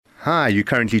Hi, you're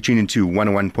currently tuned into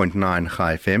 101.9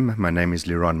 Chai FM. My name is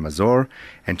Liron Mazor,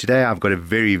 and today I've got a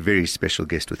very, very special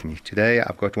guest with me. Today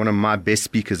I've got one of my best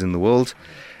speakers in the world,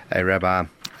 a Rabbi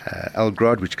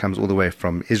Elgrod, which comes all the way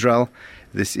from Israel.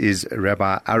 This is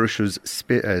Rabbi Arush's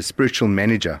spiritual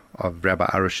manager of Rabbi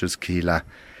Arush's Kehillah.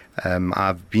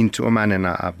 I've been to Oman and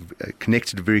I've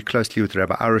connected very closely with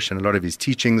Rabbi Arush and a lot of his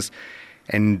teachings.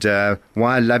 And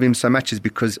why I love him so much is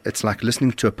because it's like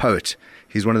listening to a poet.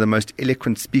 He's one of the most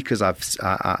eloquent speakers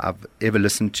I've ever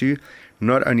listened to.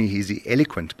 Not only is he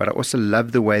eloquent, but I also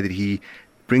love the way that he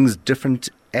brings different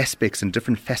aspects and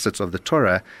different facets of the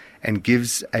Torah and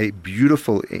gives a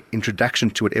beautiful introduction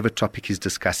to whatever topic he's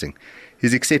discussing.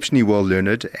 He's exceptionally well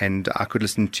learned, and I could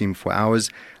listen to him for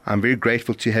hours. I'm very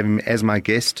grateful to have him as my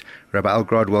guest. Rabbi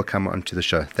Elgrod, welcome onto the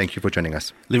show. Thank you for joining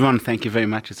us. Liron, thank you very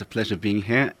much. It's a pleasure being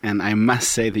here, and I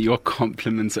must say that your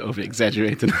compliments are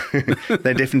over-exaggerated.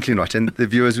 They're definitely not, and the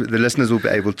listeners will be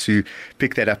able to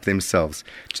pick that up themselves.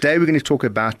 Today we're going to talk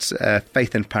about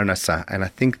faith and parnassah, and I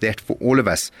think that for all of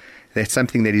us, that's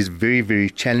something that is very, very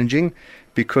challenging,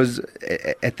 because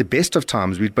at the best of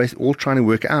times, we're both all trying to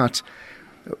work out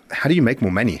how do you make more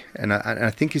money? And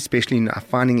I think especially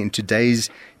finding in today's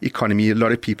economy, a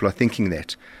lot of people are thinking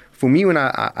that. For me, when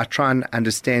I try and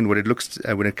understand what it looks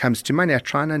when it comes to money, I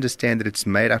try and understand that it's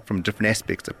made up from different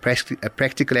aspects. A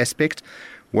practical aspect,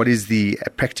 what is the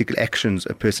practical actions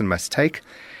a person must take?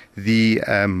 The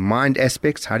mind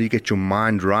aspects, how do you get your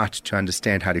mind right to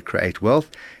understand how to create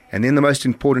wealth? And then the most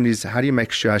important is, how do you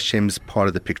make sure Hashem's part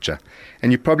of the picture?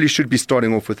 And you probably should be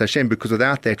starting off with Hashem, because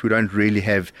without that, we don't really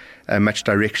have much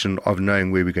direction of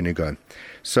knowing where we're going to go.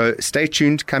 So stay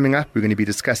tuned. Coming up, we're going to be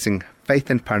discussing faith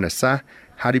and parnassah,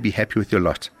 how to be happy with your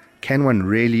lot. Can one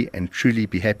really and truly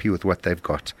be happy with what they've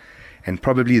got? And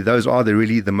probably those are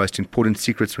really the most important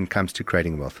secrets when it comes to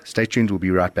creating wealth. Stay tuned. We'll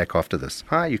be right back after this.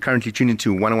 Hi, you're currently tuned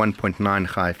into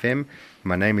 101.9 Chai FM.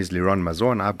 My name is Liron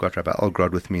Mazor, and I've got Rabbi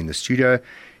Elgrod with me in the studio.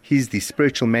 He's the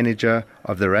spiritual manager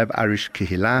of the Rabbi Arush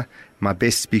Kehillah, my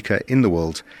best speaker in the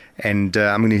world. And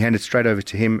I'm going to hand it straight over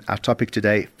to him. Our topic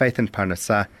today, faith and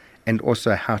parnassah, and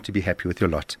also how to be happy with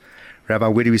your lot. Rabbi,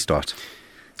 where do we start?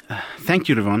 Thank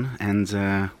you, Liron,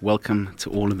 and welcome to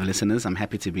all of the listeners. I'm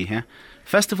happy to be here.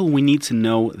 First of all, we need to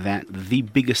know that the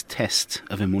biggest test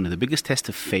of emunah, the biggest test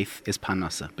of faith, is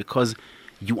parnassah, because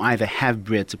you either have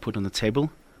bread to put on the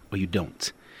table or you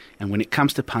don't. And when it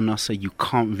comes to parnassah, you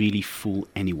can't really fool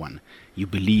anyone. You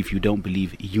believe, you don't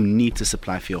believe, you need to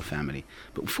supply for your family.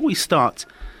 But before we start,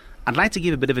 I'd like to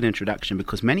give a bit of an introduction,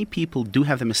 because many people do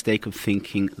have the mistake of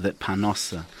thinking that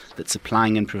parnassah, that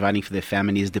supplying and providing for their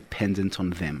family, is dependent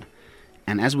on them.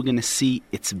 And as we're going to see,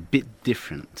 it's a bit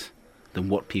different than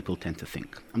what people tend to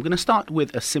think. I'm going to start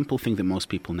with a simple thing that most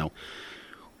people know.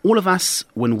 All of us,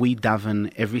 when we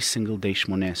daven every single day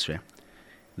Shmoneh Esrei,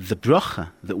 the bracha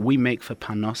that we make for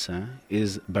parnassah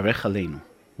is Barech Aleinu.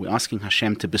 We're asking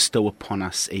Hashem to bestow upon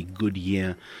us a good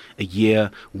year, a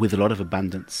year with a lot of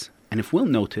abundance. And if we'll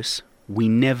notice, we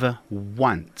never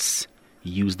once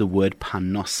use the word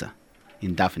parnassah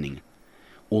in davening.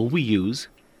 All we use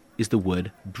is the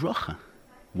word bracha.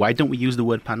 Why don't we use the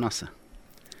word parnassah?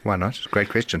 Why not? Great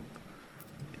question.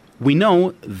 We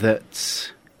know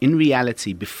that in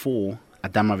reality, before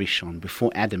Adam HaRishon,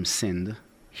 before Adam sinned,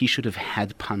 he should have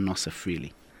had parnassah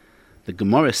freely. The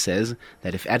Gemara says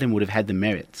that if Adam would have had the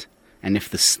merit, and if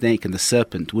the snake and the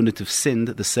serpent wouldn't have sinned,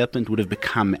 the serpent would have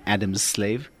become Adam's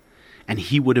slave, and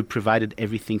he would have provided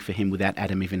everything for him without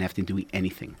Adam even having to do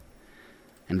anything.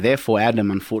 And therefore Adam,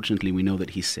 unfortunately, we know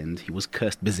that he sinned. He was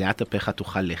cursed. B'ze'at apecha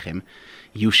tuchal lechem.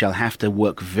 You shall have to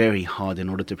work very hard in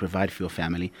order to provide for your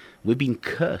family. We're being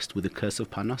cursed with the curse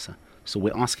of parnassah. So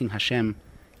we're asking Hashem,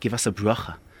 give us a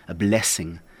bracha, a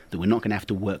blessing, that we're not going to have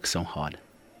to work so hard.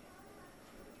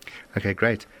 Okay,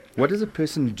 great. What does a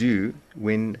person do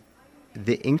when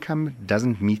their income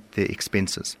doesn't meet their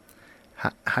expenses?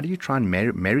 How do you try and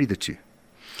marry the two?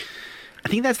 I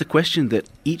think that's the question that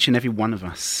each and every one of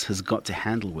us has got to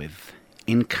handle with.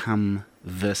 Income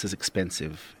versus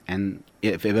expenses. And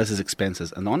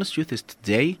the honest truth is,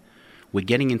 today we're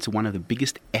getting into one of the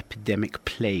biggest epidemic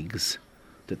plagues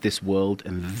that this world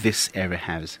and this era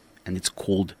has, and it's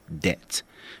called debt.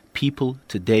 People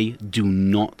today do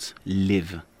not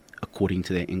live according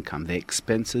to their income. Their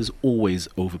expenses always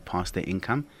overpass their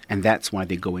income, and that's why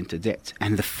they go into debt.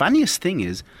 And the funniest thing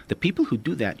is, the people who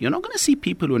do that, you're not going to see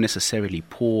people who are necessarily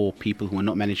poor, people who are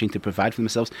not managing to provide for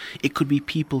themselves. It could be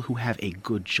people who have a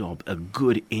good job, a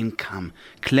good income,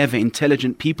 clever,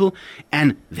 intelligent people,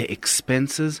 and their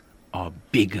expenses are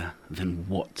bigger than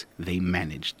what they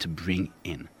manage to bring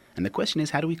in. And the question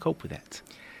is, how do we cope with that?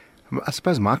 I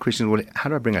suppose my question is, well, how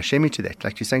do I bring Hashem into that?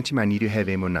 Like you're saying to me, I need to have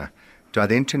emunah. Do I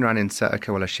then turn around and say,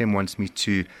 okay, well, Hashem wants me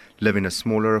to live in a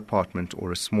smaller apartment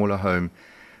or a smaller home?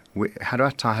 How do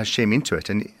I tie Hashem into it?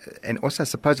 And also, I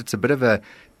suppose it's a bit of a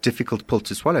difficult pill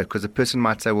to swallow, because a person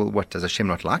might say, well, what, does Hashem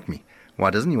not like me? Why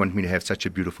doesn't he want me to have such a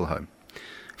beautiful home?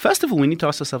 First of all, we need to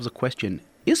ask ourselves a question.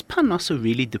 Is Parnasa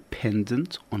really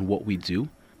dependent on what we do?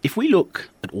 If we look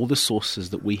at all the sources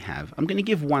that we have, I'm going to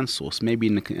give one source. Maybe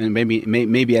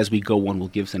as we go on, we'll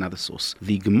give another source.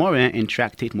 The Gemara in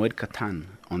Tractate Moed Katan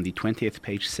on the 20th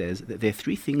page says that there are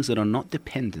three things that are not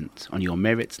dependent on your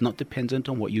merits, not dependent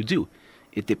on what you do.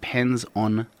 It depends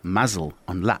on mazel,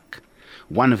 on luck.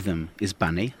 One of them is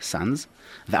bane, sons.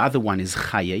 The other one is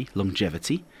chaye,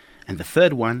 longevity. And the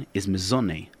third one is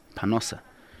mezone, panosa.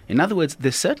 In other words,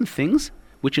 there's certain things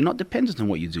which are not dependent on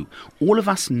what you do. All of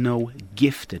us know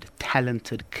gifted,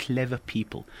 talented, clever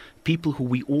people who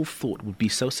we all thought would be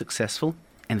so successful,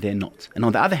 and they're not. And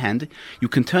on the other hand, you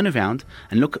can turn around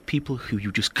and look at people who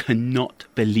you just cannot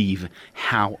believe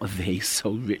how are they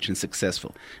so rich and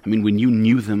successful. I mean, when you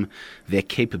knew them, their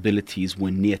capabilities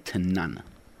were near to none.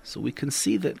 So we can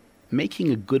see that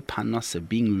making a good parnasa,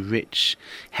 being rich,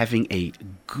 having a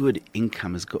good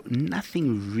income has got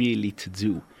nothing really to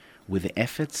do with the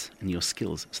efforts and your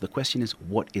skills. So the question is,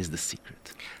 what is the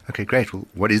secret? Okay, great. Well,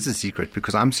 what is the secret?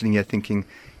 Because I'm sitting here thinking,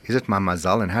 is it my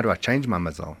mazal, and how do I change my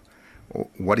mazal? Or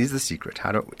what is the secret?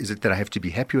 Is it that I have to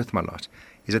be happy with my lot?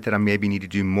 Is it that I maybe need to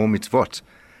do more mitzvot?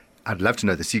 I'd love to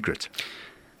know the secret.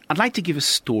 I'd like to give a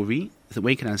story that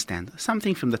we can understand,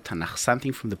 something from the Tanakh,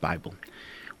 something from the Bible.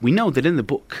 We know that in the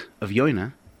book of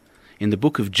Yonah, in the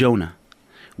book of Jonah,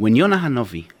 when Yonah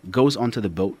Hanavi goes onto the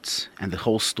boat and the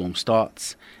whole storm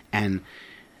starts and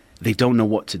they don't know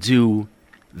what to do,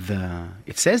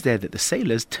 it says there that the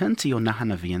sailors turned to Yonah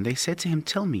Hanavi and they said to him,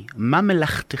 tell me, ma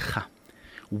melachtecha,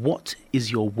 what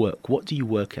is your work? What do you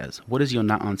work as? What does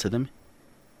Yonah answer them?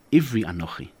 Ivri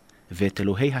anochi, ve'et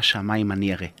Elohei hashamayim ani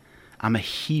yareh. I'm a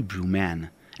Hebrew man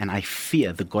and I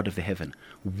fear the God of the heaven.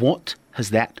 What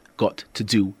has that got to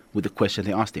do with the question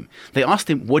they asked him? They asked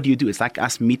him, what do you do? It's like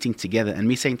us meeting together and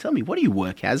me saying, tell me, what do you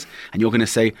work as? And you're going to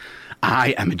say,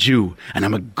 I am a Jew and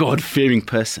I'm a God-fearing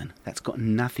person. That's got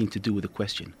nothing to do with the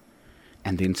question.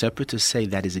 And the interpreters say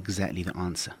that is exactly the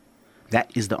answer. That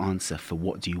is the answer for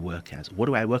what do you work as. What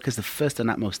do I work as? The first and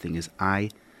utmost thing is I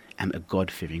am a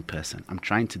God-fearing person. I'm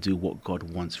trying to do what God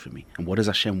wants for me. And what does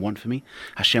Hashem want for me?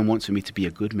 Hashem wants for me to be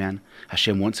a good man.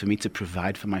 Hashem wants for me to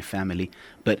provide for my family.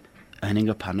 But earning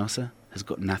a parnasa has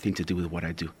got nothing to do with what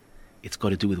I do. It's got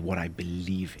to do with what I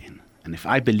believe in. And if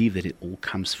I believe that it all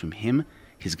comes from Him,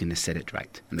 He's going to set it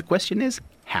right. And the question is,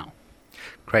 how?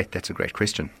 Great, that's a great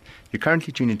question. You're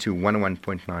currently tuned into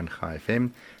 101.9 Chai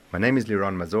FM. My name is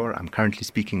Liron Mazor. I'm currently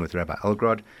speaking with Rabbi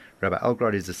Elgrod. Rabbi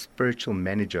Elgrod is the spiritual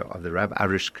manager of the Rab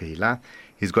Arush Kehillah.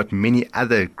 He's got many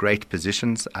other great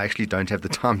positions. I actually don't have the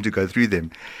time to go through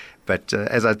them. But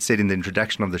as I said in the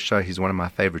introduction of the show, he's one of my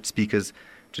favorite speakers.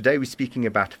 Today we're speaking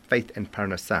about faith and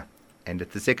parnasa. And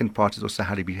at the second part is also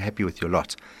how to be happy with your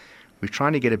lot. We're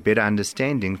trying to get a better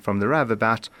understanding from the Rav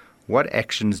about what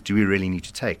actions do we really need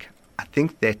to take. I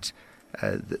think that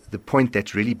the point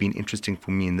that's really been interesting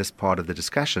for me in this part of the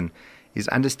discussion is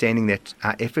understanding that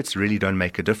our efforts really don't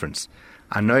make a difference.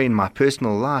 I know in my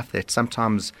personal life that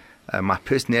sometimes my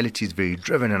personality is very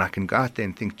driven and I can go out there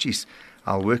and think, geez,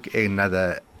 I'll work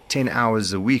another 10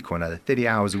 hours a week or another 30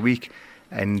 hours a week,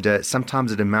 and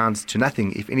sometimes it amounts to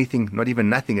nothing. If anything, not even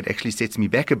nothing, it actually sets me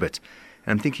back a bit.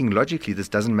 And I'm thinking logically this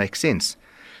doesn't make sense.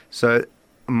 So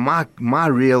my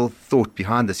real thought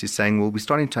behind this is saying, well, we're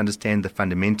starting to understand the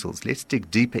fundamentals. Let's dig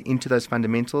deeper into those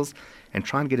fundamentals and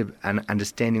try and get an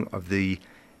understanding of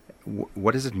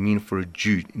what does it mean for a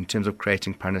Jew in terms of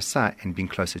creating parnasa and being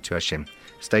closer to Hashem.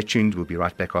 Stay tuned. We'll be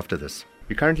right back after this.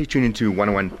 You're currently tuned into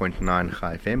 101.9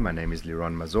 Chai FM. My name is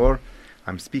Liron Mazor.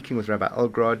 I'm speaking with Rabbi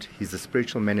Elgrod. He's the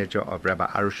spiritual manager of Rabbi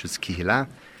Arush's Kehillah.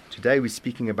 Today we're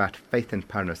speaking about faith and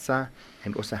parnasa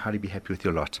and also how to be happy with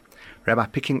your lot. Rabbi,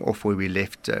 picking up where we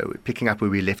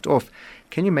left off,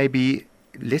 can you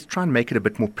let's try and make it a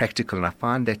bit more practical? And I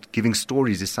find that giving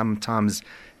stories is sometimes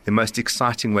the most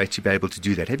exciting way to be able to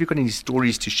do that. Have you got any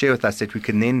stories to share with us that we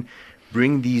can then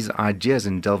bring these ideas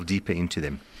and delve deeper into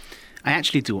them? I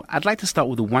actually do. I'd like to start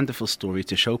with a wonderful story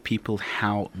to show people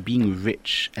how being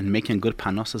rich and making good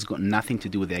parnasa has got nothing to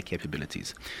do with their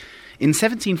capabilities. In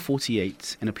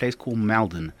 1748, in a place called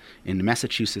Malden in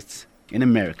Massachusetts, in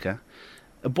America,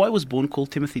 a boy was born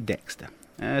called Timothy Dexter.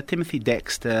 Timothy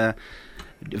Dexter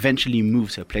eventually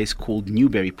moved to a place called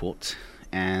Newburyport,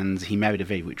 and he married a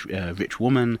very rich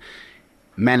woman,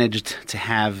 managed to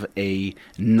have a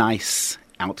nice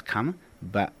outcome,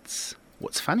 but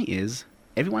What's funny is,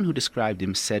 everyone who described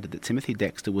him said that Timothy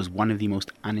Dexter was one of the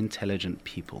most unintelligent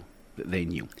people that they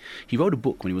knew. He wrote a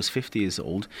book when he was 50 years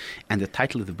old, and the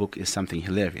title of the book is something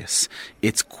hilarious.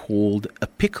 It's called A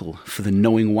Pickle for the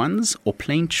Knowing Ones, or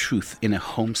Plain Truth in a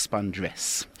Homespun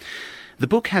Dress. The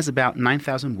book has about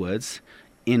 9,000 words.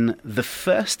 In the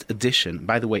first edition,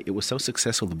 by the way, it was so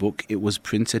successful, the book, it was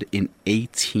printed in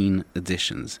 18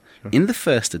 editions. Sure. In the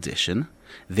first edition,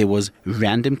 there was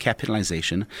random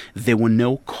capitalization. There were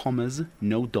no commas,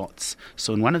 no dots.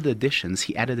 So in one of the editions,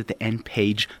 he added at the end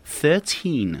page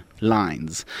 13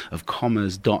 lines of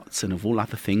commas, dots, and of all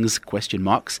other things, question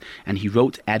marks. And he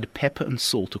wrote, add pepper and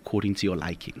salt according to your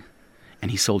liking.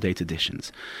 And he sold 8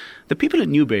 editions. The people at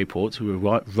Newburyport, who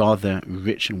were rather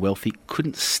rich and wealthy,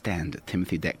 couldn't stand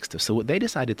Timothy Dexter. So what they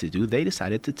decided to do, they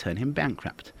decided to turn him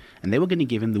bankrupt. And they were going to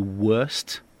give him the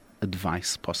worst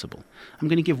advice possible. I'm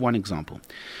going to give one example.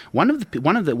 One of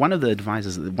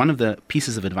the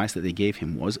pieces of advice that they gave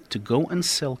him was to go and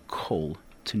sell coal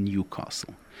to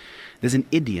Newcastle. There's an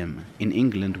idiom in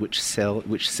England which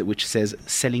says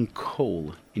selling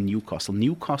coal in Newcastle.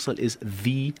 Newcastle is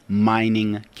the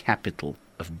mining capital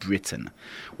of Britain.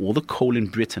 All the coal in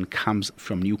Britain comes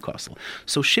from Newcastle.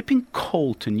 So shipping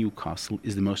coal to Newcastle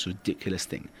is the most ridiculous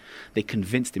thing. They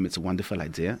convinced him it's a wonderful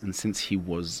idea, and since he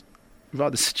was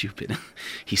rather stupid,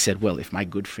 he said, well, if my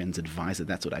good friends advise that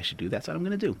that's what I should do, that's what I'm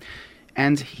going to do.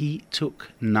 And he took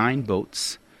 9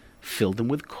 boats, filled them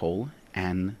with coal,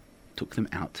 and took them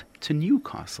out to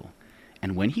Newcastle.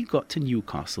 And when he got to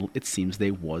Newcastle, it seems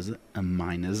there was a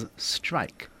miners'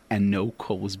 strike and no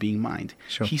coal was being mined.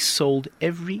 Sure. He sold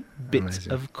every bit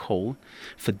of coal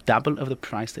for double of the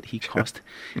price that he cost,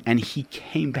 and he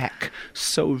came back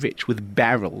so rich with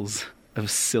barrels of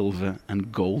silver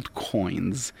and gold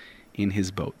coins in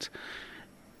his boat.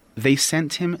 They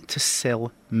sent him to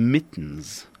sell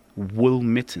mittens, wool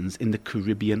mittens, in the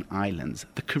Caribbean islands.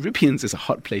 The Caribbean is a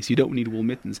hot place. You don't need wool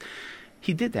mittens.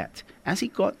 He did that. As he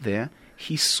got there,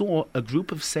 he saw a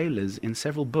group of sailors in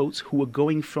several boats who were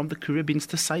going from the Caribbean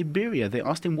to Siberia. They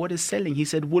asked him, what is selling? He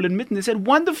said, wool and mittens. They said,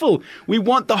 wonderful. We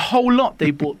want the whole lot.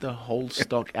 They bought the whole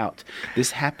stock out.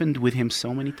 This happened with him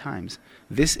so many times.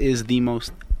 This is the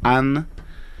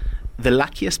the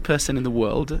luckiest person in the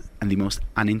world and the most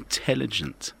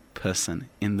unintelligent person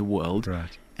in the world.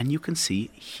 Right. And you can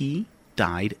see he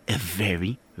died a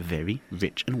very, very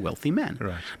rich and wealthy man.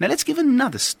 Right. Now let's give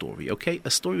another story, okay?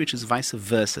 A story which is vice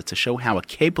versa, to show how a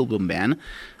capable man,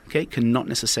 okay, cannot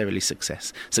necessarily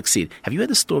succeed. Have you heard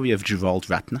the story of Gerald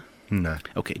Ratner? No.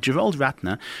 Okay, Gerald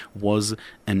Ratner was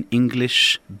an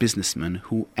English businessman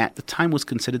who at the time was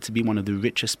considered to be one of the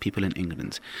richest people in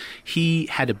England. He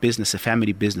had a business, a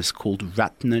family business called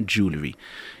Ratner Jewellery.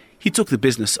 He took the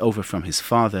business over from his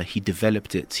father. He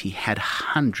developed it. He had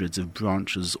hundreds of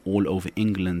branches all over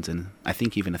England, and I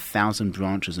think even 1,000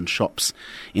 branches and shops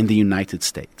in the United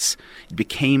States.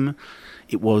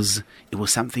 It was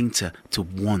something to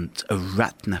want, a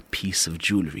Ratner piece of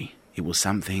jewelry. It was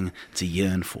something to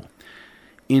yearn for.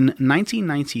 In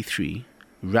 1993,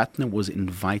 Ratner was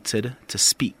invited to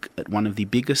speak at one of the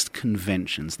biggest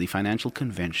conventions, the financial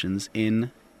conventions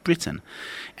in Britain.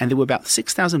 And there were about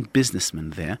 6,000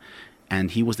 businessmen there,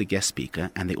 and he was the guest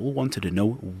speaker, and they all wanted to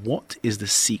know what is the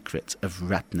secret of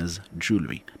Ratner's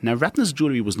jewelry. Now, Ratner's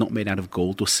jewelry was not made out of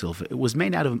gold or silver. It was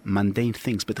made out of mundane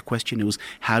things, but the question was,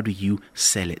 how do you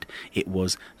sell it? It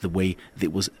was the way that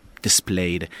it was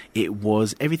displayed. It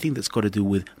was everything that's got to do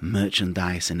with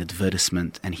merchandise and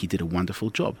advertisement, and he did a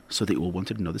wonderful job. So they all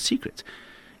wanted to know the secret.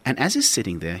 And as he's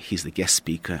sitting there, he's the guest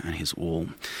speaker, and he's all,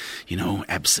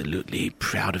 absolutely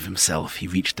proud of himself. He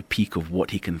reached the peak of what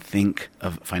he can think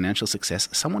of financial success.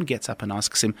 Someone gets up and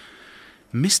asks him,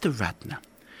 Mr. Ratner,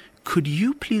 could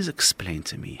you please explain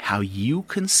to me how you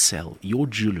can sell your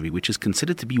jewelry, which is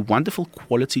considered to be wonderful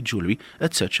quality jewelry,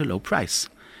 at such a low price?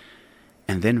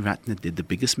 And then Ratner did the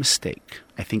biggest mistake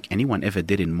I think anyone ever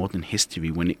did in modern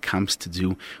history when it comes to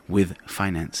do with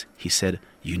finance. He said,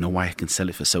 you know why I can sell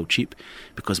it for so cheap?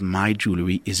 Because my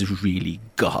jewelry is really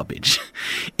garbage.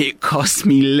 It costs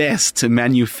me less to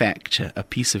manufacture a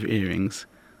piece of earrings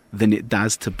than it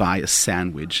does to buy a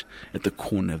sandwich at the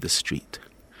corner of the street.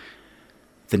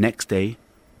 The next day,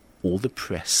 all the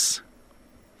press,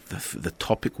 the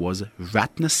topic was,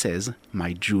 Ratner says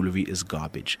my jewelry is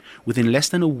garbage. Within less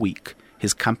than a week,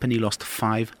 his company lost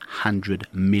 500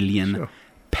 million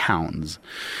pounds.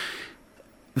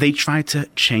 They tried to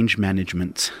change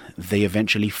management. They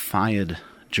eventually fired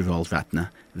Gerald Ratner.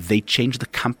 They changed the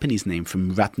company's name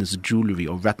from Ratner's Jewelry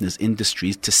or Ratner's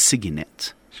Industries to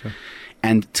Siginet. Sure.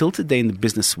 And till today in the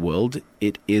business world,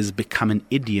 it is become an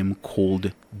idiom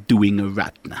called doing a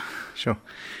Ratner. Sure.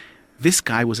 This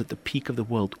guy was at the peak of the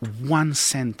world. One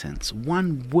sentence,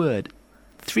 one word,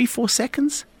 3-4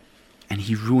 seconds, and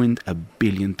he ruined $1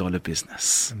 billion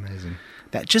business. Amazing.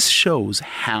 That just shows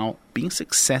how being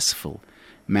successful,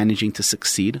 managing to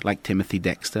succeed like Timothy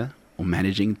Dexter, or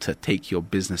managing to take your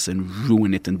business and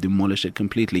ruin it and demolish it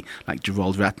completely like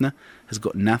Gerald Ratner, has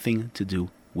got nothing to do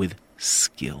with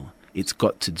skill. It's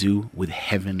got to do with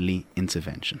heavenly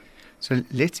intervention. So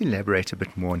let's elaborate a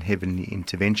bit more on heavenly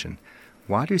intervention.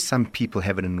 Why do some people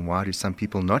have it and why do some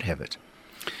people not have it?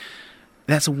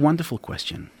 That's a wonderful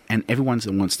question, and everyone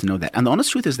wants to know that. And the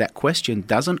honest truth is that question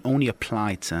doesn't only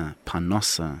apply to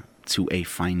parnasa, to a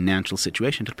financial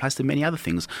situation. It applies to many other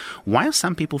things. Why are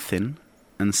some people thin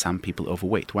and some people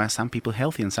overweight? Why are some people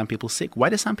healthy and some people sick? Why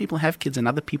do some people have kids and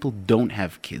other people don't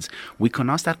have kids? We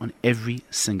can ask that on every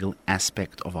single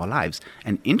aspect of our lives.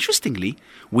 And interestingly,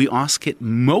 we ask it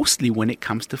mostly when it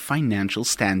comes to financial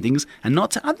standings and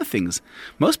not to other things.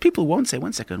 Most people won't say,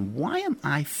 1 second, why am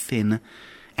I thin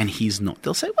and he's not?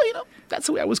 They'll say, well, that's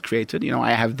the way I was created.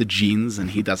 I have the genes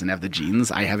and he doesn't have the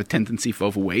genes. I have a tendency for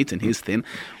overweight and he's thin.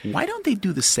 Why don't they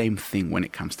do the same thing when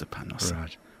it comes to parnasa?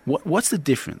 Right. What's the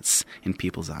difference in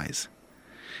people's eyes?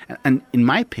 And in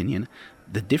my opinion,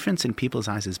 the difference in people's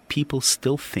eyes is people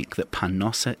still think that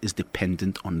parnasa is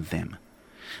dependent on them.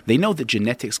 They know that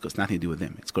genetics got nothing to do with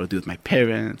them. It's got to do with my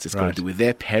parents. It's got to do with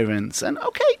their parents. And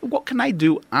okay, what can I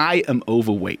do? I am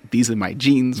overweight. These are my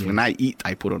genes. Yes. When I eat,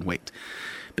 I put on weight.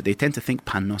 But they tend to think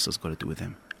parnasa's got to do with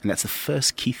them. And that's the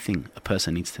first key thing a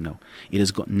person needs to know. It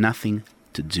has got nothing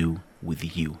to do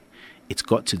with you. It's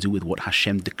got to do with what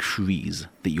Hashem decrees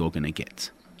that you're going to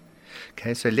get.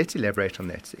 Okay, so let's elaborate on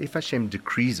that. So if Hashem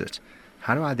decrees it,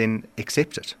 how do I then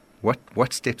accept it?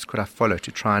 What steps could I follow to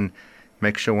try and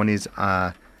make sure one is,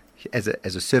 as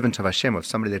a servant of Hashem, of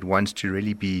somebody that wants to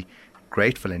really be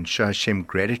grateful and show Hashem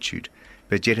gratitude,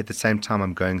 but yet at the same time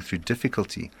I'm going through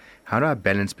difficulty? How do I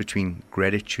balance between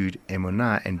gratitude,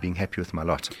 emunah, and being happy with my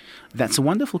lot? That's a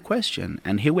wonderful question.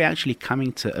 And here we're actually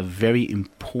coming to a very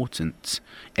important,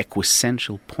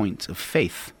 quintessential point of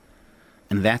faith.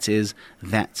 And that is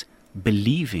that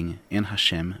believing in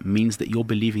Hashem means that you're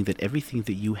believing that everything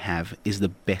that you have is the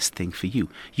best thing for you.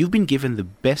 You've been given the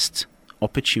best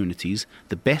opportunities,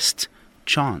 the best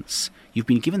chance. You've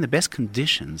been given the best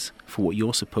conditions for what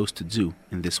you're supposed to do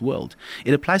in this world.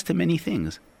 It applies to many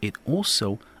things. It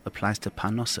also applies to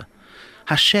parnasa.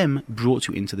 Hashem brought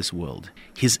you into this world.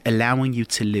 He's allowing you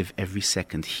to live every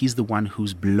second. He's the one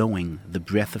who's blowing the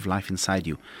breath of life inside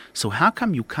you. So how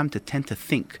come you tend to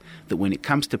think that when it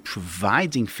comes to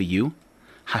providing for you,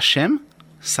 Hashem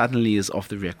suddenly is off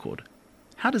the record?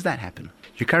 How does that happen?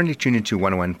 You're currently tuned into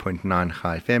 101.9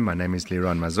 Chai FM. My name is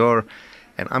Liron Mazor,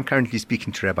 and I'm currently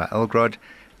speaking to Rabbi Elgrod.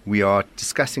 We are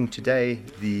discussing today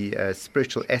the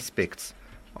spiritual aspects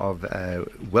of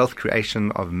wealth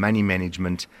creation, of money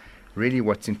management. Really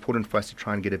what's important for us to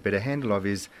try and get a better handle of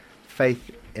is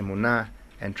faith, emunah,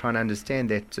 and trying to understand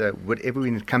that whatever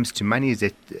when it comes to money is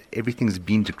that everything's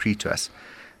been decreed to us.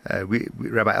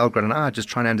 Rabbi Elgrod and I are just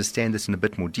trying to understand this in a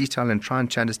bit more detail and trying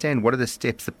to understand what are the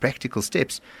steps, the practical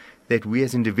steps that we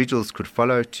as individuals could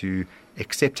follow to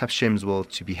accept Hashem's will,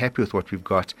 to be happy with what we've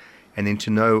got, and then to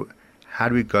know how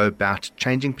do we go about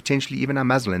changing potentially even our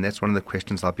muzzle? And that's one of the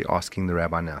questions I'll be asking the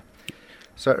rabbi now.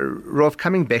 So, Rav,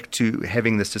 coming back to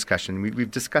having this discussion, we've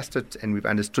discussed it and we've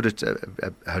understood it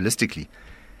holistically.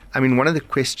 I mean, one of the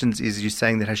questions is you're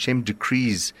saying that Hashem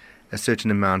decrees a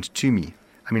certain amount to me.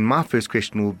 I mean, my first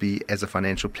question will be, as a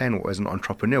financial planner or as an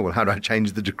entrepreneur, well, how do I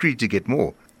change the decree to get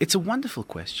more? It's a wonderful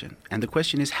question. And the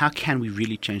question is, how can we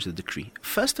really change the decree?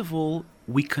 First of all,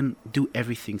 we can do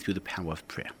everything through the power of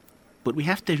prayer. But we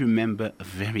have to remember a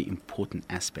very important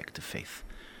aspect of faith.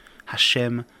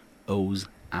 Hashem owes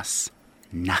us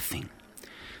nothing.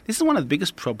 This is one of the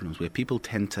biggest problems where people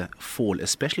tend to fall,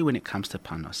 especially when it comes to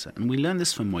parnasa. And we learn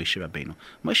this from Moshe Rabbeinu.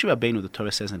 Moshe Rabbeinu, the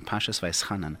Torah says in Parshas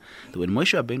Vayeschanan, that when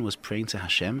Moshe Rabbeinu was praying to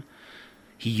Hashem,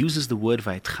 he uses the word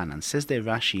Vayetchanan. Says there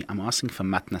Rashi, I'm asking for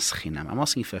matnas chinam. I'm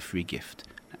asking for a free gift.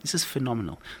 This is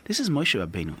phenomenal. This is Moshe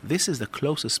Rabbeinu. This is the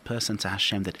closest person to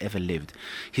Hashem that ever lived.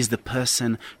 He's the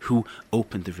person who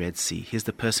opened the Red Sea. He's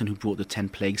the person who brought the 10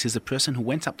 plagues. He's the person who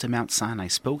went up to Mount Sinai,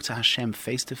 spoke to Hashem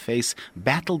face to face,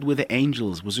 battled with the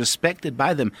angels, was respected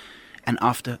by them. And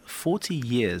after 40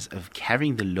 years of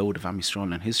carrying the load of Am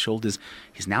Yisrael on his shoulders,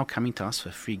 he's now coming to us for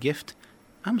a free gift.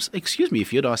 Excuse me,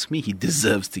 if you'd ask me, he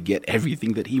deserves to get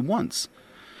everything that he wants.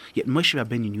 Yet Moshe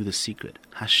Rabbeinu knew the secret.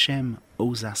 Hashem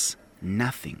owes us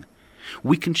nothing.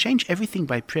 We can change everything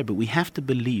by prayer, but we have to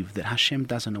believe that Hashem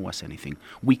doesn't owe us anything.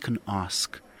 We can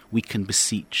ask, we can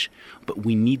beseech, but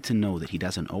we need to know that he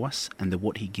doesn't owe us and that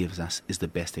what he gives us is the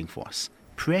best thing for us.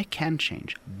 Prayer can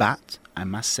change, but I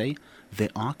must say there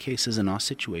are cases in our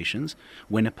situations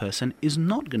when a person is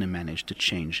not going to manage to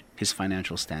change his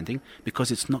financial standing because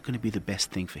it's not going to be the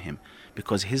best thing for him,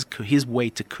 because his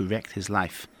way to correct his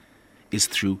life is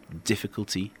through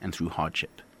difficulty and through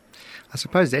hardship. I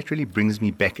suppose that really brings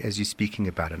me back as you're speaking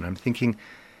about it. And I'm thinking,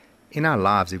 in our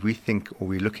lives, if we think or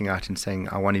we're looking out and saying,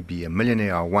 I want to be a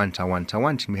millionaire, I want,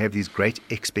 and we have these great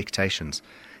expectations.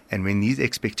 And when these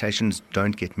expectations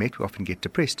don't get met, we often get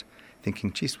depressed,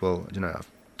 thinking, geez, well, I've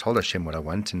told Hashem what I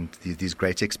want and these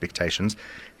great expectations.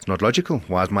 It's not logical.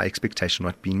 Why is my expectation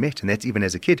not being met? And that's even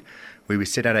as a kid, where we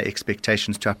set out our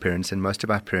expectations to our parents, and most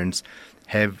of our parents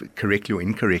have correctly or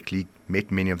incorrectly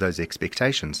met many of those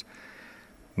expectations.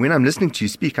 When I'm listening to you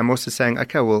speak, I'm also saying,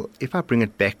 okay, well, if I bring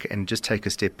it back and just take a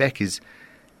step back, is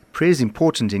prayer is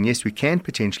important, and yes, we can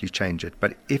potentially change it.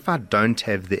 But if I don't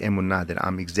have the emunah that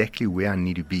I'm exactly where I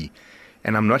need to be,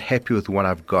 and I'm not happy with what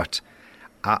I've got,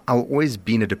 I'll always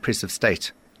be in a depressive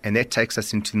state. And that takes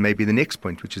us into maybe the next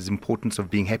point, which is the importance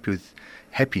of being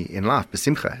happy in life,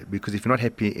 besimcha. Because if you're not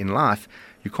happy in life,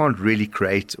 you can't really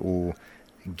create or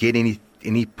get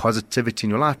any positivity in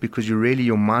your life, because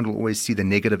your mind will always see the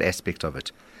negative aspect of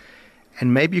it.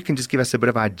 And maybe you can just give us a bit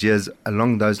of ideas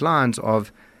along those lines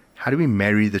of how do we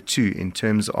marry the two in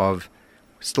terms of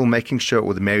still making sure,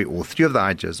 or marry all three of the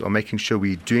ideas, or making sure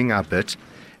we're doing our bit,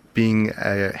 being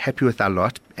happy with our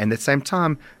lot, and at the same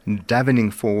time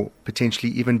davening for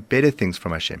potentially even better things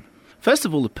from Hashem. First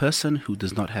of all, the person who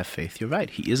does not have faith, you're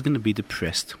right, he is going to be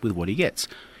depressed with what he gets.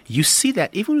 You see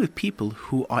that even with people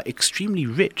who are extremely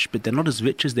rich, but they're not as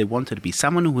rich as they wanted to be.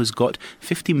 Someone who has got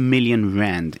 50 million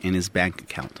rand in his bank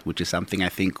account, which is something I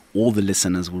think all the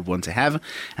listeners would want to have.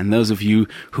 And those of you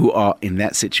who are in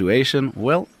that situation,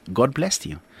 well, God bless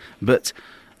you. But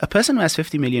a person who has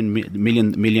 50 million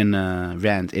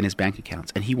rand in his bank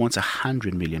account and he wants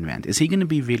 100 million rand, is he going to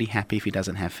be really happy if he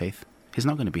doesn't have faith? He's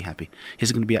not going to be happy.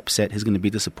 He's going to be upset. He's going to be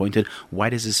disappointed. Why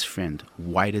does his friend,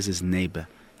 why does his neighbor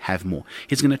have more?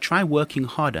 He's going to try working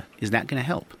harder. Is that going to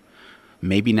help?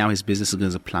 Maybe now his business is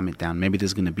going to plummet down. Maybe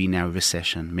there's going to be now a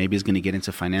recession. Maybe he's going to get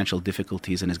into financial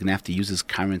difficulties and he's going to have to use his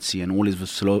currency and all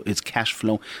his cash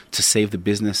flow to save the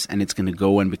business, and it's going to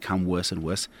go and become worse and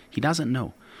worse. He doesn't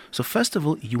know. So first of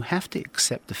all, you have to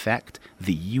accept the fact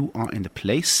that you are in the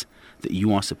place that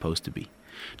you are supposed to be.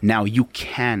 Now, you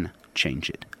can change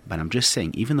it. But I'm just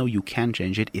saying, even though you can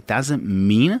change it, it doesn't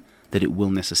mean that it will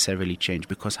necessarily change,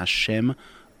 because Hashem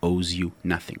owes you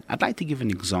nothing. I'd like to give an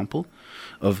example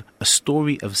of a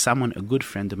story of someone, a good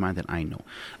friend of mine that I know.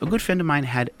 A good friend of mine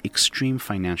had extreme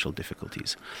financial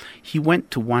difficulties. He went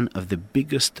to one of the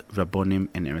biggest Rabbonim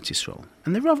in Eretz Yisrael.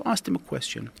 And the Rav asked him a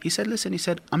question. He said, listen,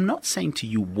 I'm not saying to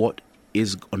you what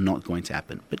is or not going to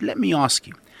happen, but let me ask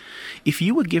you, if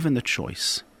you were given the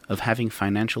choice of having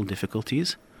financial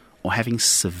difficulties or having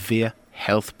severe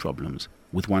health problems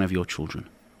with one of your children,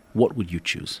 what would you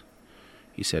choose?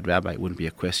 He said, Rabbi, it wouldn't be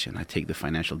a question. I take the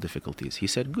financial difficulties. He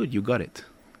said, good, you got it.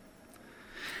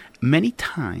 Many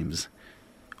times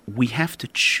we have to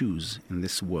choose in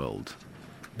this world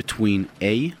between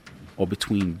A or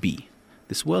between B.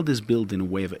 This world is built in a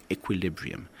way of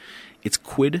equilibrium. It's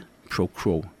quid pro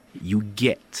quo. You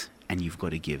get and you've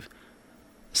got to give.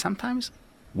 Sometimes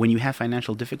when you have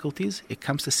financial difficulties, it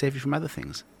comes to save you from other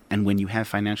things. And when you have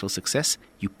financial success,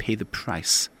 you pay the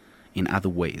price in other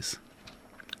ways.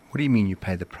 What do you mean you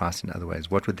pay the price in other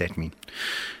ways? What would that mean?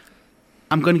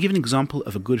 I'm going to give an example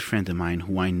of a good friend of mine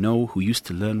who I know, who used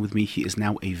to learn with me. He is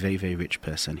now a very, very rich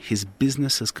person. His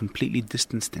business has completely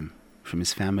distanced him from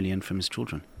his family and from his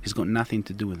children. He's got nothing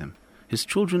to do with them. His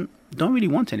children don't really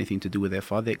want anything to do with their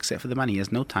father except for the money. He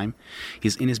has no time.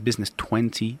 He's in his business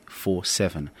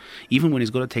 24/7. Even when he's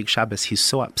got to take Shabbos, he's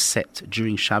so upset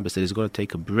during Shabbos that he's got to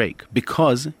take a break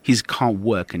because he can't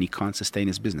work and he can't sustain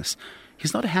his business.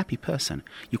 He's not a happy person.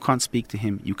 You can't speak to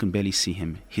him. You can barely see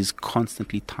him. He's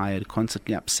constantly tired,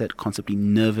 constantly upset, constantly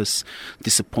nervous,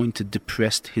 disappointed,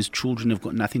 depressed. His children have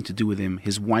got nothing to do with him.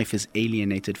 His wife is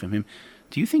alienated from him.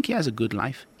 Do you think he has a good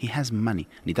life? He has money,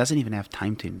 and he doesn't even have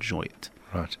time to enjoy it.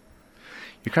 Right.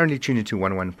 You're currently tuned into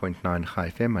 101.9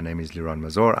 Chai FM. My name is Liron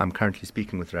Mazor. I'm currently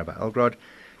speaking with Rabbi Elgrod.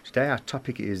 Today our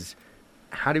topic is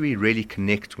how do we really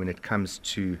connect when it comes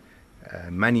to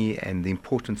money and the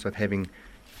importance of having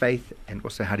faith, and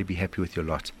also how to be happy with your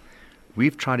lot.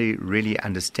 We've tried to really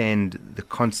understand the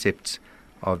concept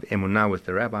of emunah with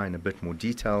the rabbi in a bit more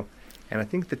detail, and I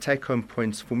think the take-home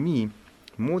points for me,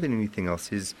 more than anything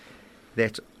else, is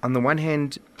that on the one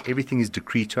hand, everything is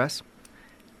decreed to us.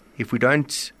 If we're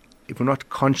not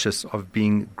conscious of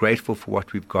being grateful for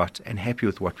what we've got and happy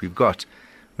with what we've got,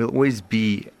 we'll always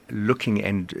be looking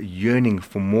and yearning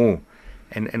for more.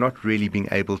 and not really being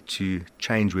able to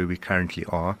change where we currently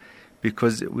are,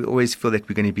 because we always feel that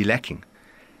we're going to be lacking.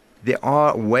 There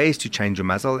are ways to change your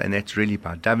mazel, and that's really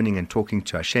by davening and talking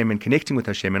to Hashem and connecting with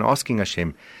Hashem and asking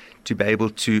Hashem to be able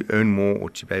to earn more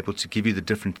or to be able to give you the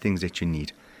different things that you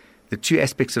need. The two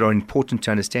aspects that are important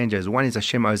to understand is, one is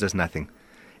Hashem owes us nothing.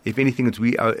 If anything,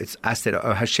 it's us that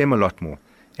owe Hashem a lot more.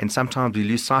 And sometimes we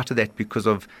lose sight of that because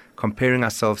of comparing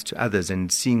ourselves to others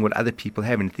and seeing what other people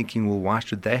have and thinking, well, why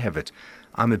should they have it?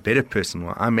 I'm a better person,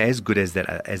 or I'm as good as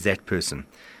that person.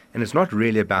 And it's not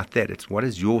really about that. It's what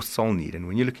does your soul need? And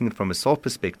when you're looking from a soul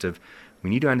perspective, we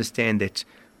need to understand that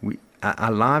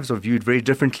our lives are viewed very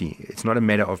differently. It's not a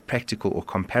matter of practical or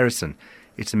comparison.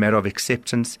 It's a matter of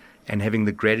acceptance and having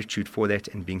the gratitude for that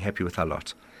and being happy with our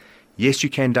lot. Yes, you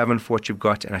can daven for what you've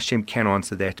got, and Hashem can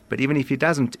answer that. But even if He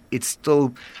doesn't, it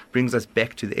still brings us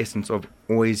back to the essence of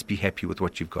always be happy with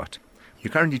what you've got.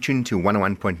 You're currently tuned to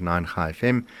 101.9 Chai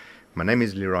FM. My name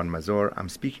is Liron Mazor. I'm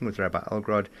speaking with Rabbi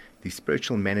Elgrod, the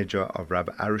spiritual manager of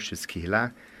Rabbi Arush's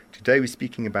Kehillah. Today we're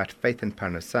speaking about faith and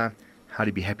parnassah, how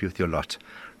to be happy with your lot.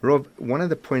 Rob, one of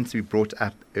the points we brought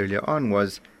up earlier on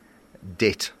was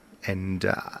debt. And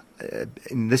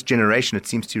in this generation, it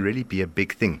seems to really be a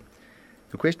big thing.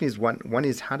 The question is, one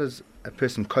is, how does a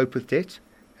person cope with debt?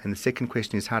 And the second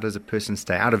question is, how does a person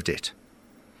stay out of debt?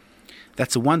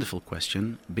 That's a wonderful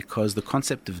question, because the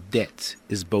concept of debt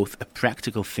is both a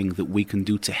practical thing that we can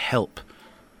do to help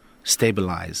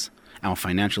stabilize our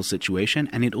financial situation,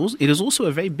 and it is also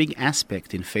a very big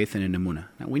aspect in faith and in emunah.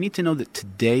 Now, we need to know that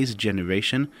today's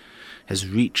generation has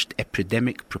reached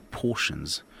epidemic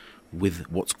proportions with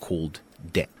what's called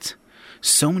debt.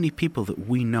 So many people that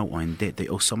we know are in debt. They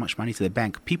owe so much money to the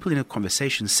bank. People in a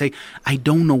conversation say, I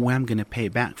don't know where I'm going to pay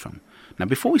it back from. Now,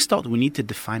 before we start, we need to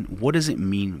define, what does it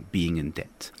mean being in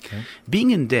debt? Okay.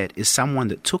 Being in debt is someone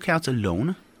that took out a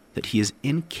loan that he is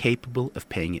incapable of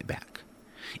paying it back.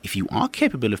 If you are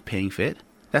capable of paying for it,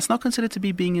 that's not considered to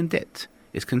be being in debt.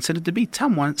 It's considered to be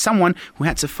someone who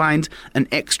had to find an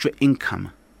extra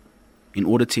income in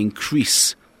order to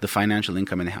increase the financial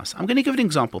income in the house. I'm going to give an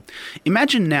example.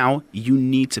 Imagine now you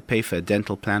need to pay for a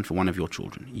dental plan for one of your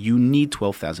children. You need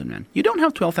 12,000 Rand. You don't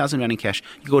have 12,000 Rand in cash.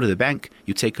 You go to the bank,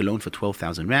 you take a loan for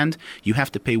 12,000 Rand. You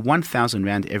have to pay 1,000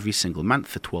 Rand every single month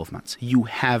for 12 months. You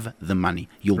have the money.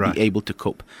 You'll be able to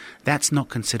cope. That's not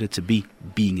considered to be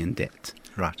being in debt.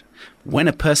 Right. When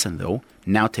a person, though,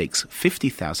 now takes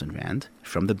 50,000 Rand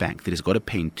from the bank that he's got to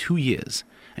pay in 2 years,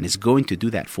 and is going to do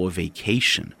that for a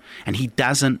vacation, and he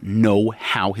doesn't know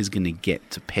how he's going to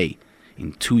get to pay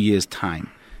in 2 years' time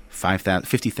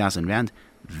 50,000 Rand,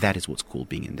 that is what's called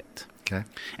being in debt. Okay.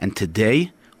 And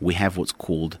today, we have what's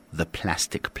called the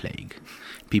plastic plague.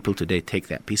 People today take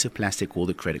that piece of plastic or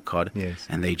the credit card,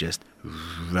 and they just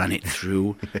run it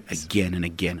through again and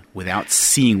again without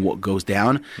seeing what goes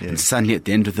down. And suddenly at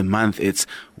the end of the month, it's,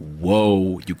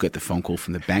 whoa, you get the phone call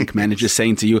from the bank manager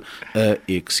saying to you,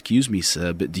 excuse me,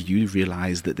 sir, but do you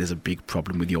realize that there's a big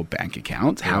problem with your bank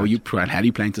account? How do you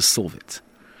plan to solve it?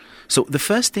 So the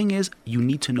first thing is, you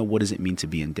need to know, what does it mean to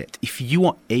be in debt? If you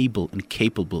are able and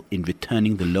capable in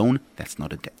returning the loan, that's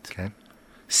not a debt. Okay.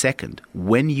 Second,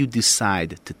 when you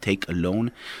decide to take a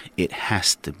loan, it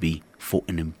has to be for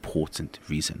an important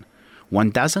reason. One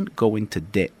doesn't go into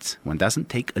debt, one doesn't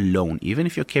take a loan, even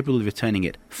if you're capable of returning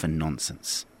it, for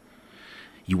nonsense.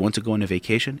 You want to go on a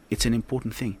vacation? It's an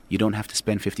important thing. You don't have to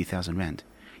spend 50,000 Rand.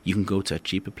 You can go to a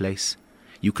cheaper place.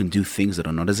 You can do things that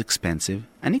are not as expensive,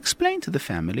 and explain to the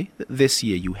family that this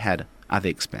year you had other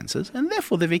expenses, and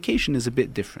therefore the vacation is a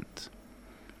bit different.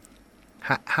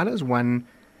 How does one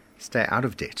stay out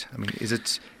of debt? I mean,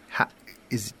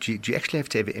 do you actually have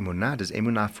to have emunah? Does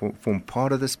emunah form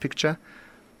part of this picture?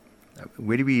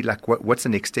 Where do we, what's the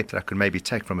next step that I could maybe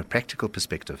take from a practical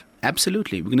perspective?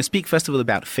 Absolutely. We're going to speak first of all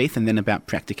about faith and then about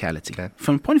practicality. Okay.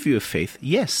 From the point of view of faith,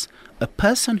 yes, a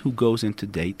person who goes into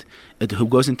debt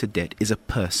is a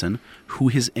person who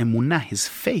his emunah, his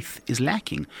faith, is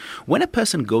lacking. When a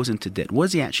person goes into debt, what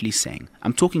is he actually saying?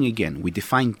 I'm talking again, we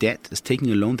define debt as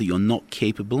taking a loan that you're not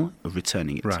capable of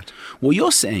returning it. Right. What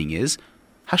you're saying is,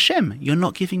 Hashem, you're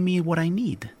not giving me what I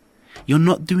need. You're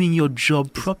not doing your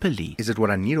job properly. Is it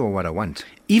what I need or what I want?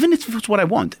 Even if it's what I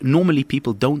want. Normally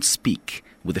people don't speak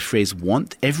with the phrase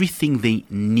want, everything they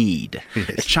need. Yes.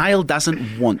 A child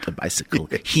doesn't want a bicycle.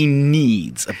 He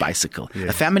needs a bicycle.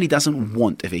 Yes. A family doesn't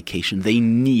want a vacation. They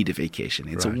need a vacation.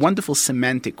 It's a wonderful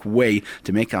semantic way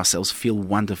to make ourselves feel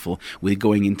wonderful with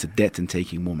going into debt and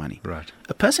taking more money. Right.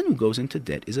 A person who goes into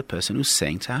debt is a person who's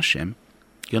saying to Hashem,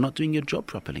 you're not doing your job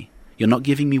properly. You're not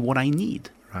giving me what I need.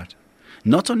 Right.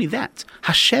 Not only that,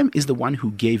 Hashem is the one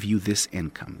who gave you this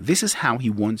income. This is how He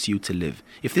wants you to live.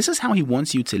 If this is how He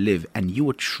wants you to live and you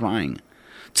are trying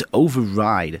to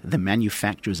override the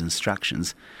manufacturer's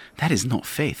instructions, that is not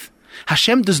faith.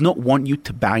 Hashem does not want you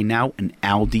to buy now an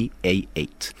Audi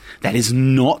A8. That is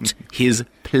not His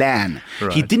plan.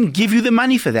 Right. He didn't give you the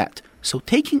money for that. So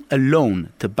taking a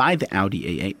loan to buy the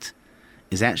Audi A8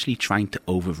 is actually trying to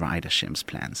override Hashem's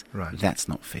plans. Right. That's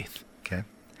not faith. Okay.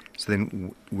 So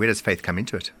then where does faith come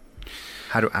into it?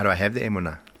 How do I have the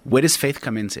emunah? Where does faith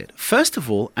come into it? First of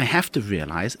all, I have to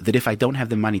realize that if I don't have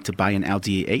the money to buy an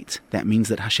Audi A8, that means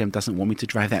that Hashem doesn't want me to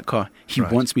drive that car. He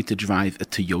Right. wants me to drive a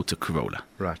Toyota Corolla.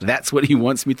 Right. That's what He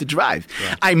wants me to drive.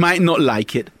 Right. I might not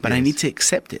like it, but I Yes. need to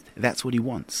accept it. That's what He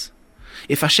wants.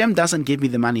 If Hashem doesn't give me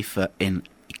the money for an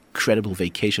incredible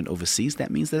vacation overseas, that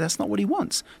means that that's not what He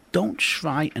wants. Don't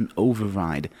try and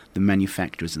override the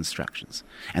manufacturer's instructions.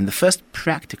 And the first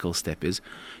practical step is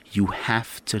you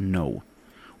have to know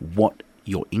what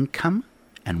your income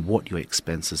and what your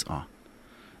expenses are.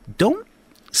 Don't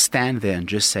stand there and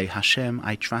just say, Hashem,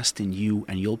 I trust in you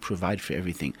and you'll provide for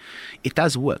everything. It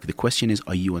does work. The question is,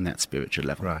 are you on that spiritual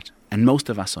level? Right. And most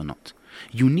of us are not.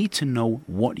 You need to know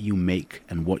what you make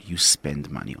and what you spend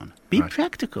money on. Be Right.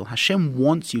 practical. Hashem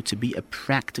wants you to be a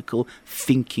practical,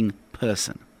 thinking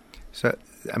person. So,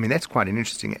 I mean, that's quite an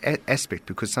interesting aspect,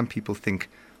 because some people think,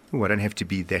 oh, I don't have to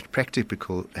be that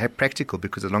practical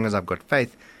because as long as I've got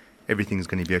faith, everything's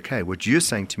going to be okay. What you're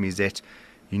saying to me is that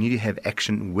you need to have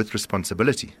action with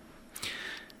responsibility.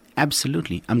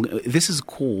 Absolutely. This is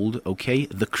called,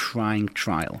 the crying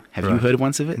trial. Have you Right. heard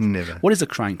once of it? Never. What is a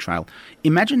crying trial?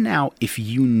 Imagine now if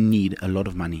you need a lot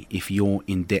of money, if you're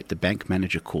in debt, the bank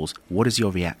manager calls. What is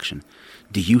your reaction?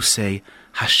 Do you say,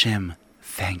 Hashem,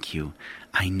 thank you.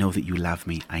 I know that you love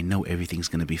me. I know everything's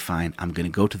going to be fine. I'm going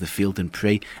to go to the field and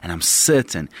pray, and I'm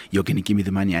certain you're going to give me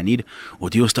the money I need. Or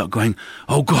do you start going,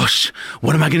 oh gosh,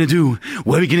 what am I going to do?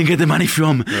 Where are we going to get the money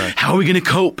from? Right. How are we going to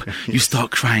cope? You Yes.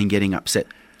 start crying, getting upset.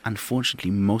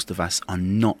 Unfortunately, most of us are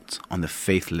not on the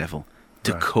faith level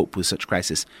to Right. cope with such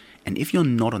crisis. And if you're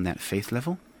not on that faith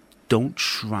level, don't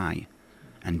try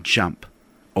and jump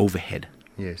overhead.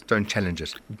 Yes, don't challenge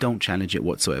it. Don't challenge it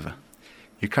whatsoever.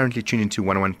 You're currently tuned into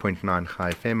 101.9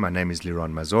 Chai FM. My name is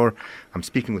Liron Mazor. I'm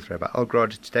speaking with Rabbi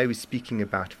Algrod. Today we're speaking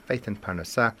about faith and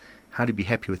parnassah, how to be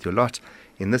happy with your lot.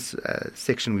 In this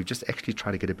section, we've just actually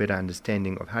tried to get a better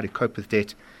understanding of how to cope with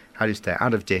debt, how to stay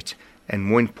out of debt, and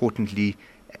more importantly,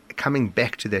 coming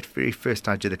back to that very first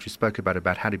idea that we spoke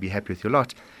about how to be happy with your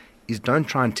lot, is don't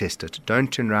try and test it.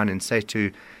 Don't turn around and say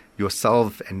to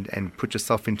yourself and put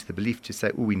yourself into the belief to say,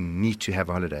 oh, we need to have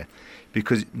a holiday.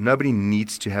 Because nobody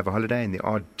needs to have a holiday, and there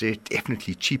are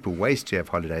definitely cheaper ways to have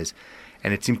holidays.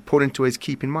 And it's important to always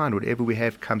keep in mind whatever we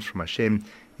have comes from Hashem.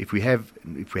 If we have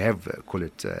call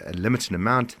it a limited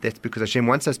amount, that's because Hashem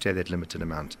wants us to have that limited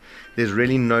amount. There's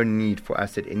really no need for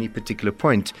us at any particular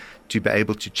point to be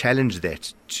able to challenge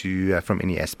that from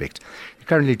any aspect. You're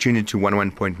currently tuned into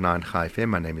 101.9 Chai FM.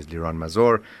 My name is Liron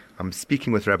Mazor. I'm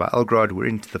speaking with Rabbi Algrod. We're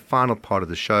into the final part of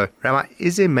the show. Rabbi,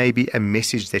 is there maybe a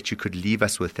message that you could leave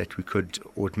us with that we could,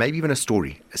 or maybe even a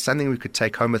story, something we could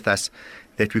take home with us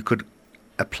that we could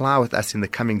apply with us in the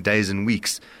coming days and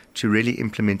weeks to really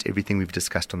implement everything we've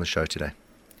discussed on the show today?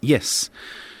 Yes.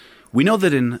 We know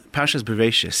that in Parshas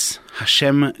Bereshis,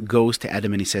 Hashem goes to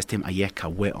Adam and He says to him,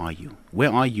 Ayeka, where are you? Where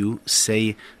are you?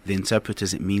 Say the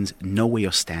interpreters, it means know where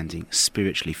you're standing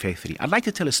spiritually, faithfully. I'd like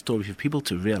to tell a story for people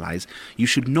to realize you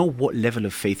should know what level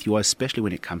of faith you are, especially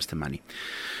when it comes to money.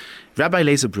 Rabbi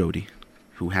Eliezer Brody,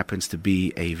 who happens to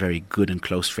be a very good and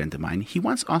close friend of mine, he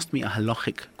once asked me a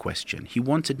halachic question. He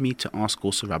wanted me to ask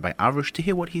also Rabbi Arush to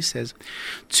hear what he says.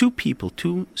 Two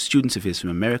students of his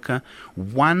from America,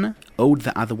 one owed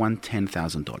the other one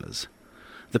 $10,000.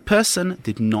 The person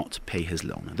did not pay his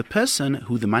loan. The person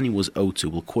who the money was owed to,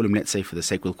 we'll call him, let's say for the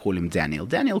sake, we'll call him Daniel.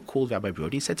 Daniel called Rabbi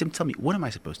Brody and said to him, tell me, what am I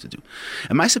supposed to do?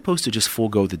 Am I supposed to just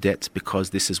forego the debt because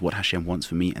this is what Hashem wants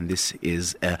for me and this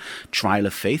is a trial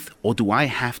of faith? Or do I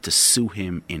have to sue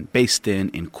him in Beis Din,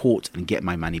 in court, and get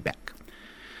my money back?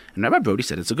 And Rabbi Brody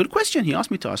said, it's a good question. He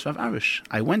asked me to ask Rabbi Arush.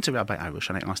 I went to Rabbi Arush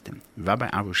and I asked him. Rabbi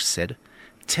Arush said,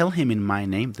 tell him in my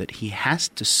name that he has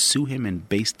to sue him in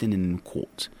Beis Din and in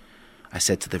court. I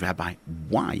said to the rabbi,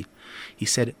 why? He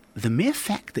said, the mere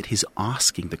fact that he's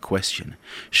asking the question,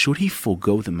 should he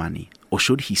forego the money or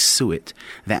should he sue it,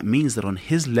 that means that on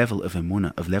his level of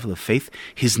emunah, of level of faith,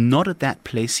 he's not at that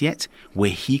place yet where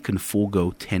he can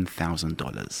forego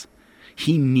 $10,000.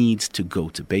 He needs to go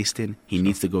to Beis Din. He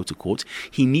needs to go to court.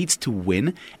 He needs to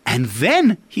win. And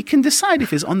then he can decide if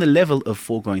he's on the level of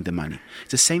foregoing the money.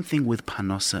 It's the same thing with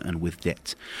parnasa and with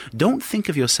debt. Don't think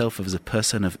of yourself as a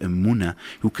person of emunah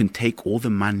who can take all the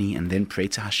money and then pray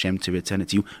to Hashem to return it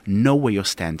to you. Know where you're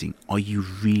standing. Are you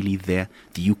really there?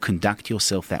 Do you conduct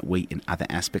yourself that way in other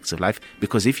aspects of life?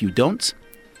 Because if you don't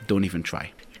even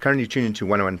try. Currently tuned into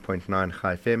 101.9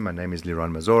 Chai FM. My name is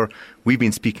Liron Mazor. We've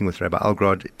been speaking with Rabbi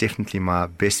Algrod, definitely my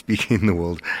best speaker in the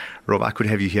world. Rob, I could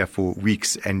have you here for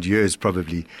weeks and years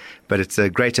probably, but it's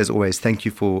great as always. Thank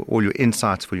you for all your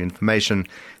insights, for your information.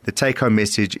 The take-home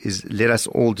message is let us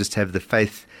all just have the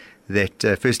faith that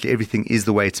firstly everything is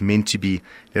the way it's meant to be.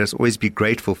 Let us always be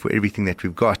grateful for everything that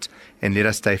we've got, and let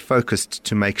us stay focused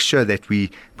to make sure that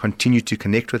we continue to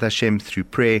connect with Hashem through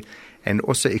prayer and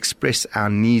also express our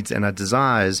needs and our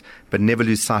desires, but never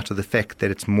lose sight of the fact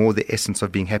that it's more the essence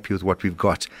of being happy with what we've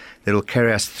got that will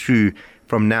carry us through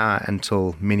from now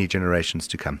until many generations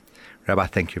to come. Rabbi,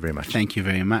 thank you very much. Thank you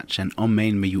very much, and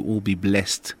Amen. May you all be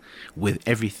blessed with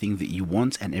everything that you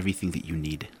want and everything that you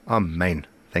need. Amen.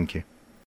 Thank you.